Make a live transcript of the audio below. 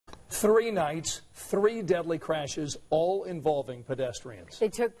3 nights, 3 deadly crashes, all involving pedestrians. They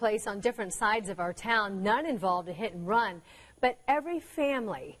took place on different sides of our town. None involved a hit and run, but every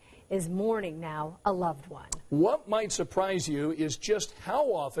family is mourning now a loved one. What might surprise you is just how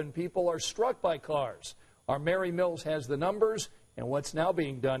often people are struck by cars. Our Mary Mills has the numbers and what's now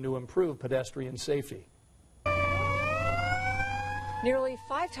being done to improve pedestrian safety. Nearly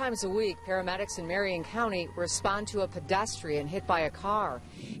 5 times a week, paramedics in Marion County respond to a pedestrian hit by a car.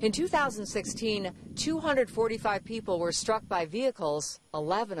 In 2016, 245 people were struck by vehicles.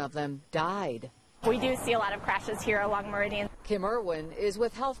 11 of them died. We do see a lot of crashes here along Meridian. Kim Irwin is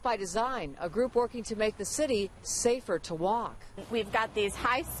with Health by Design, a group working to make the city safer to walk. We've got these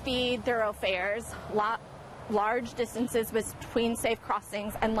high-speed thoroughfares, large distances between safe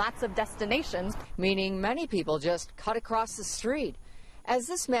crossings, and lots of destinations. Meaning many people just cut across the street. As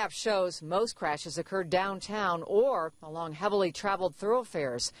this map shows, most crashes occur downtown or along heavily traveled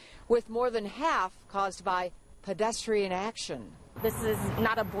thoroughfares, with more than half caused by pedestrian action. This is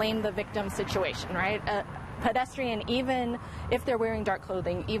not a blame the victim situation, right? A pedestrian, even if they're wearing dark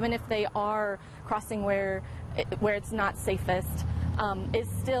clothing, even if they are crossing where it's not safest, is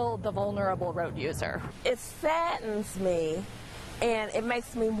still the vulnerable road user. It saddens me, and it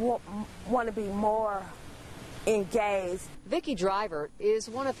makes me want to be more engaged. Vicki Driver is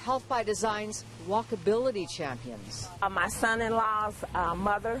one of Health by Design's walkability champions. My son-in-law's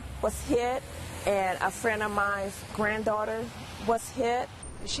mother was hit, and a friend of mine's granddaughter was hit.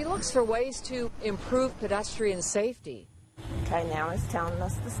 She looks for ways to improve pedestrian safety. Okay, now it's telling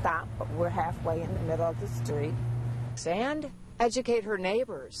us to stop, but we're halfway in the middle of the street. And educate her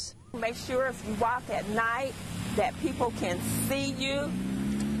neighbors. Make sure if you walk at night that people can see you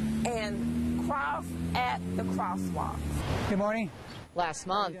and cross at the crosswalks. Good morning. Last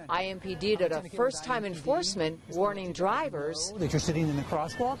month, IMPD did a first-time enforcement warning drivers that you're sitting in the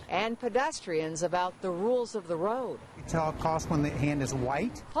crosswalk and pedestrians about the rules of the road. You tell a cost when the hand is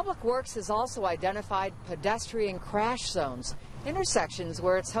white. Public Works has also identified pedestrian crash zones, intersections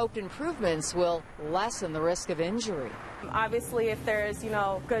where it's hoped improvements will lessen the risk of injury. Obviously, if there's,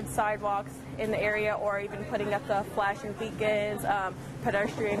 good sidewalks in the area, or even putting up the flashing beacons,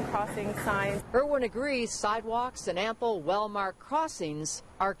 pedestrian crossing signs. Irwin agrees sidewalks and ample, well-marked crossings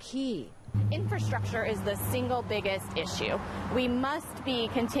are key. Infrastructure is the single biggest issue. We must be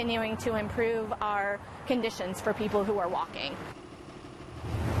continuing to improve our conditions for people who are walking.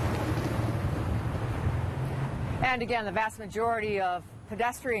 And again, the vast majority of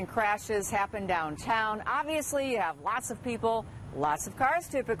pedestrian crashes happen downtown. Obviously, you have lots of people, lots of cars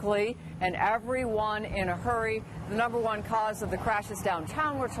typically, and everyone in a hurry. The #1 cause of the crashes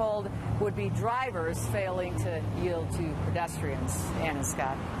downtown, we're told, would be drivers failing to yield to pedestrians. Ann and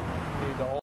Scott.